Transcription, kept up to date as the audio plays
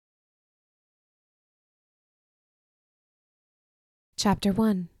Chapter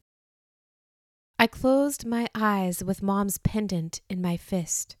 1. I closed my eyes with Mom's pendant in my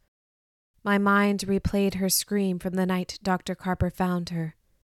fist. My mind replayed her scream from the night Dr. Carper found her.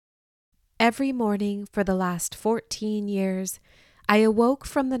 Every morning for the last 14 years, I awoke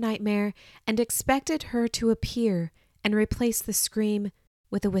from the nightmare and expected her to appear and replace the scream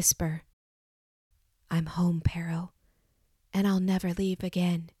with a whisper. "I'm home, Pero, and I'll never leave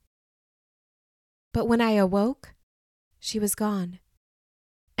again." But when I awoke, she was gone.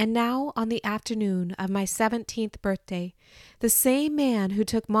 And now, on the afternoon of my 17th birthday, the same man who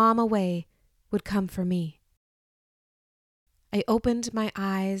took Mom away would come for me. I opened my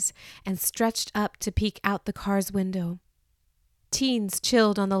eyes and stretched up to peek out the car's window. Teens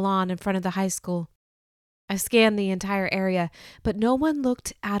chilled on the lawn in front of the high school. I scanned the entire area, but no one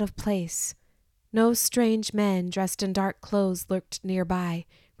looked out of place. No strange men dressed in dark clothes lurked nearby,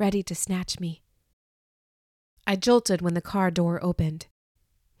 ready to snatch me. I jolted when the car door opened.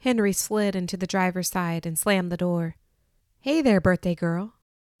 Henry slid into the driver's side and slammed the door. "Hey there, birthday girl.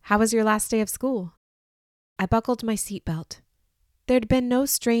 How was your last day of school?" I buckled my seatbelt. There'd been no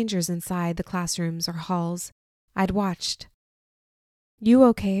strangers inside the classrooms or halls. I'd watched. "You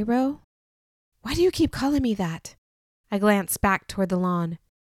okay, Ro? Why do you keep calling me that?" I glanced back toward the lawn.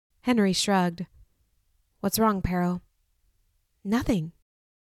 Henry shrugged. "What's wrong, Pero?" "Nothing."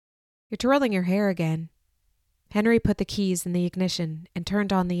 "You're twirling your hair again." Henry put the keys in the ignition and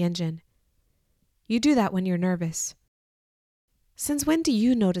turned on the engine. "You do that when you're nervous." "Since when do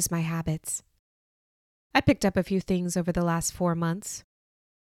you notice my habits?" "I picked up a few things over the last 4 months."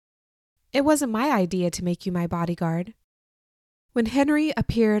 "It wasn't my idea to make you my bodyguard." When Henry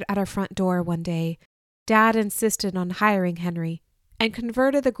appeared at our front door one day, Dad insisted on hiring Henry and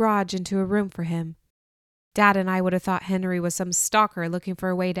converted the garage into a room for him. Dad and I would have thought Henry was some stalker looking for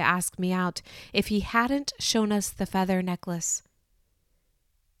a way to ask me out if he hadn't shown us the feather necklace.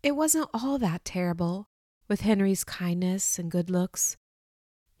 It wasn't all that terrible, with Henry's kindness and good looks.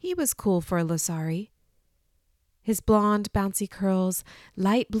 He was cool for a Lasari. His blonde, bouncy curls,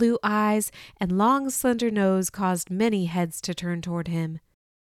 light blue eyes, and long, slender nose caused many heads to turn toward him.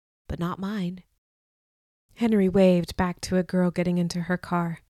 But not mine. Henry waved back to a girl getting into her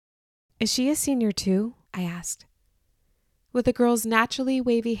car. "Is she a senior too?" I asked. With the girl's naturally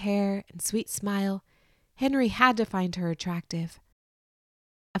wavy hair and sweet smile, Henry had to find her attractive.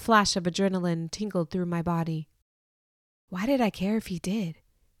 A flash of adrenaline tingled through my body. Why did I care if he did?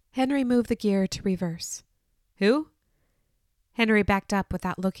 Henry moved the gear to reverse. "Who?" Henry backed up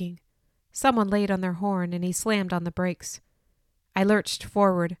without looking. Someone laid on their horn and he slammed on the brakes. I lurched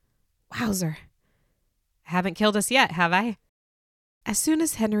forward. Wowzer. "Haven't killed us yet, have I?" As soon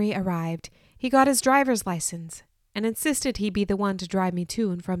as Henry arrived, he got his driver's license and insisted he be the one to drive me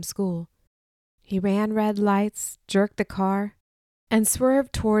to and from school. He ran red lights, jerked the car, and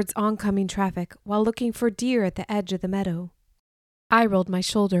swerved towards oncoming traffic while looking for deer at the edge of the meadow. I rolled my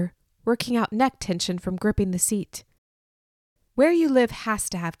shoulder, working out neck tension from gripping the seat. "Where you live has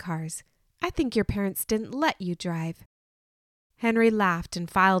to have cars. I think your parents didn't let you drive." Henry laughed and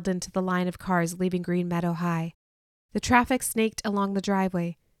filed into the line of cars leaving Green Meadow High. The traffic snaked along the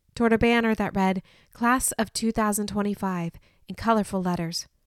driveway toward a banner that read, "Class of 2025, in colorful letters.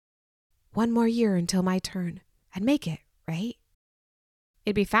 1 more year until my turn. I'd make it, right?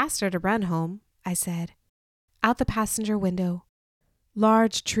 "It'd be faster to run home," I said. Out the passenger window,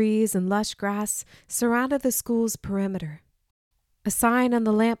 large trees and lush grass surrounded the school's perimeter. A sign on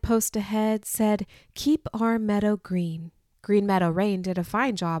the lamppost ahead said, "Keep our meadow green." Green Meadow Rain did a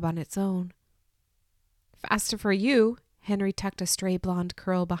fine job on its own. "Faster for you," Henry tucked a stray blonde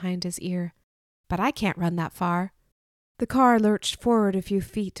curl behind his ear. "But I can't run that far." The car lurched forward a few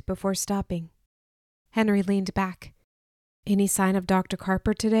feet before stopping. Henry leaned back. "Any sign of Dr.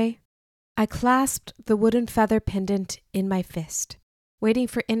 Carper today?" I clasped the wooden feather pendant in my fist, waiting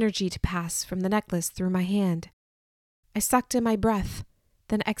for energy to pass from the necklace through my hand. I sucked in my breath,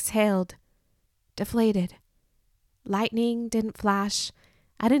 then exhaled, deflated. Lightning didn't flash.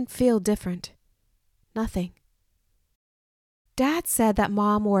 I didn't feel different. Nothing. Dad said that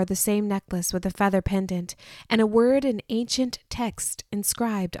Mom wore the same necklace with a feather pendant and a word in ancient text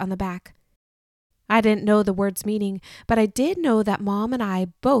inscribed on the back. I didn't know the word's meaning, but I did know that Mom and I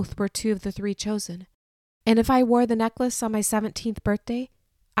both were 2 of the 3 chosen. And if I wore the necklace on my 17th birthday,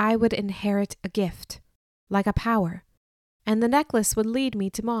 I would inherit a gift, like a power, and the necklace would lead me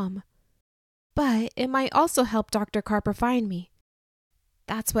to Mom. But it might also help Dr. Carper find me.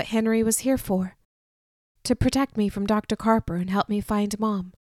 That's what Henry was here for. To protect me from Dr. Carper and help me find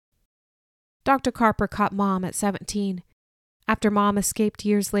Mom. Dr. Carper caught Mom at 17. After Mom escaped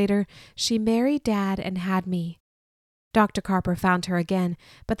years later, she married Dad and had me. Dr. Carper found her again,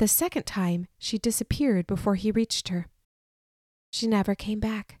 but the second time she disappeared before he reached her. She never came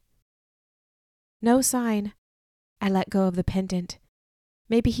back. No sign. I let go of the pendant.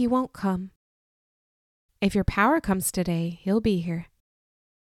 Maybe he won't come. If your power comes today, he'll be here.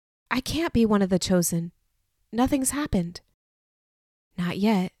 I can't be one of the chosen. Nothing's happened. Not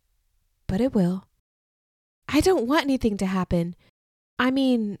yet, but it will. I don't want anything to happen. I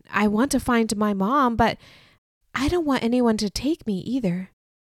mean, I want to find my mom, but I don't want anyone to take me either.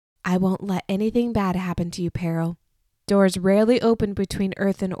 I won't let anything bad happen to you, Peril. Doors rarely open between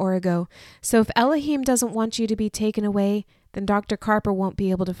Earth and Origo, so if Elohim doesn't want you to be taken away, then Dr. Carper won't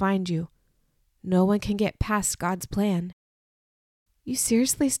be able to find you. No one can get past God's plan. You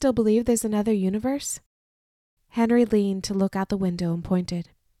seriously still believe there's another universe? Henry leaned to look out the window and pointed.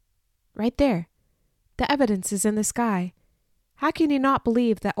 Right there. The evidence is in the sky. How can you not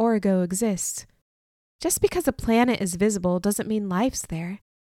believe that Origo exists? Just because a planet is visible doesn't mean life's there.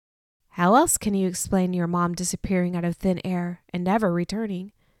 How else can you explain your mom disappearing out of thin air and never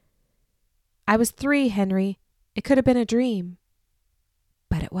returning? I was 3, Henry. It could have been a dream.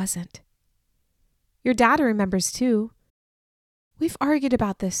 But it wasn't. Your dad remembers too. We've argued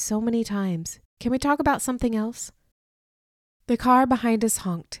about this so many times. Can we talk about something else? The car behind us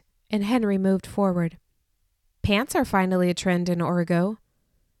honked, and Henry moved forward. Pants are finally a trend in Origo.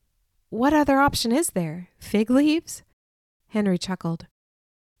 What other option is there? Fig leaves? Henry chuckled.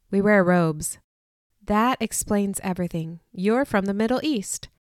 We wear robes. That explains everything. You're from the Middle East.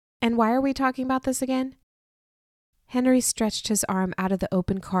 And why are we talking about this again? Henry stretched his arm out of the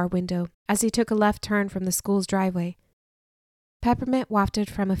open car window as he took a left turn from the school's driveway. Peppermint wafted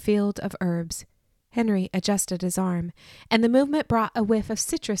from a field of herbs. Henry adjusted his arm, and the movement brought a whiff of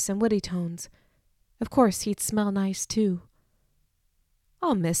citrus and woody tones. Of course, he'd smell nice, too.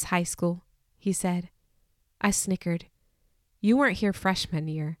 I'll miss high school, he said. I snickered. You weren't here freshman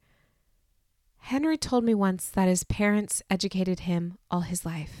year. Henry told me once that his parents educated him all his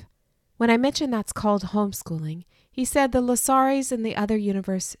life. When I mentioned that's called homeschooling, he said the Lasaris in the other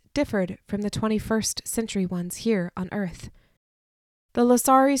universe differed from the 21st century ones here on Earth. The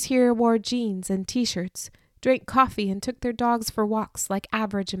Lasaris here wore jeans and t-shirts, drank coffee, and took their dogs for walks like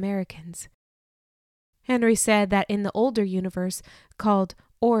average Americans. Henry said that in the older universe, called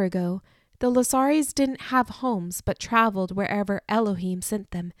Origo, the Lasaris didn't have homes but traveled wherever Elohim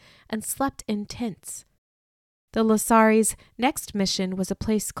sent them and slept in tents. The Lasaris' next mission was a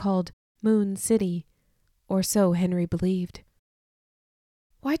place called Moon City, or so Henry believed.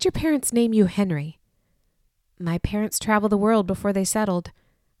 Why'd your parents name you Henry? My parents traveled the world before they settled.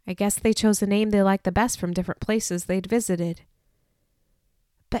 I guess they chose a name they liked the best from different places they'd visited.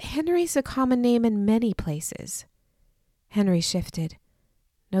 But Henry's a common name in many places. Henry shifted.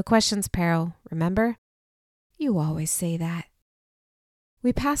 No questions, Peril, remember? You always say that.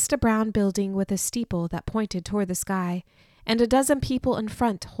 We passed a brown building with a steeple that pointed toward the sky, and a dozen people in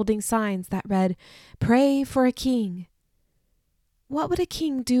front holding signs that read, "Pray for a king." What would a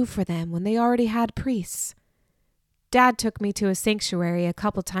king do for them when they already had priests? Dad took me to a sanctuary a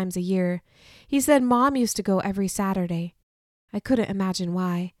couple times a year. He said Mom used to go every Saturday. I couldn't imagine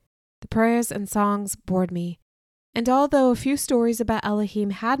why. The prayers and songs bored me. And although a few stories about Elohim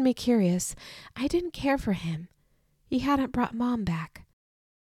had me curious, I didn't care for him. He hadn't brought Mom back.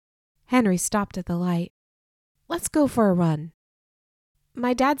 Henry stopped at the light. Let's go for a run.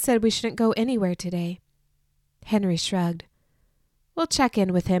 My dad said we shouldn't go anywhere today. Henry shrugged. We'll check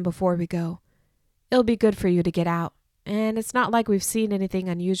in with him before we go. It'll be good for you to get out, and it's not like we've seen anything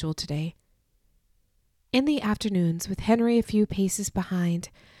unusual today. In the afternoons, with Henry a few paces behind,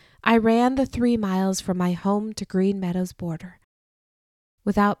 I ran the 3 miles from my home to Green Meadows border.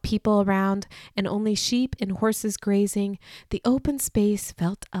 Without people around and only sheep and horses grazing, the open space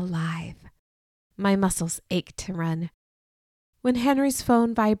felt alive. My muscles ached to run. When Henry's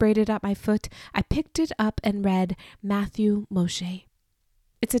phone vibrated at my foot, I picked it up and read Matthew Moshe.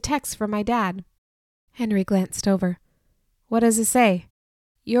 It's a text from my dad. Henry glanced over. What does it say?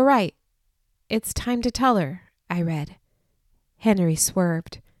 You're right. It's time to tell her, I read. Henry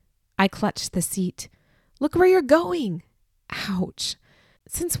swerved. I clutched the seat. Look where you're going. Ouch.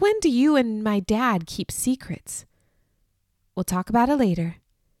 Since when do you and my dad keep secrets? We'll talk about it later.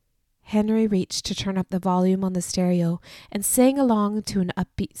 Henry reached to turn up the volume on the stereo and sang along to an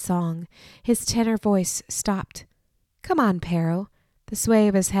upbeat song. His tenor voice stopped. Come on, Peril. The sway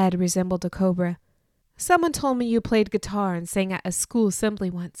of his head resembled a cobra. Someone told me you played guitar and sang at a school assembly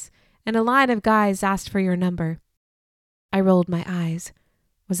once, and a line of guys asked for your number. I rolled my eyes.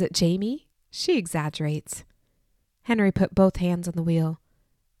 Was it Jamie? She exaggerates. Henry put both hands on the wheel.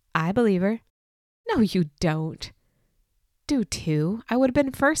 I believe her. No, you don't. do too. I would have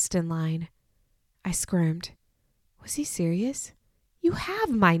been first in line. I squirmed. Was he serious? You have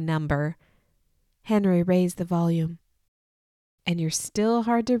my number. Henry raised the volume. And you're still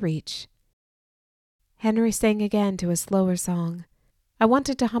hard to reach. Henry sang again to a slower song. I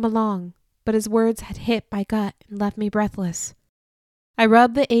wanted to hum along, but his words had hit my gut and left me breathless. I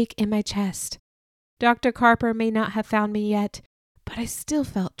rubbed the ache in my chest. Dr. Carper may not have found me yet, but I still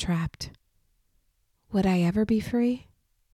felt trapped. Would I ever be free?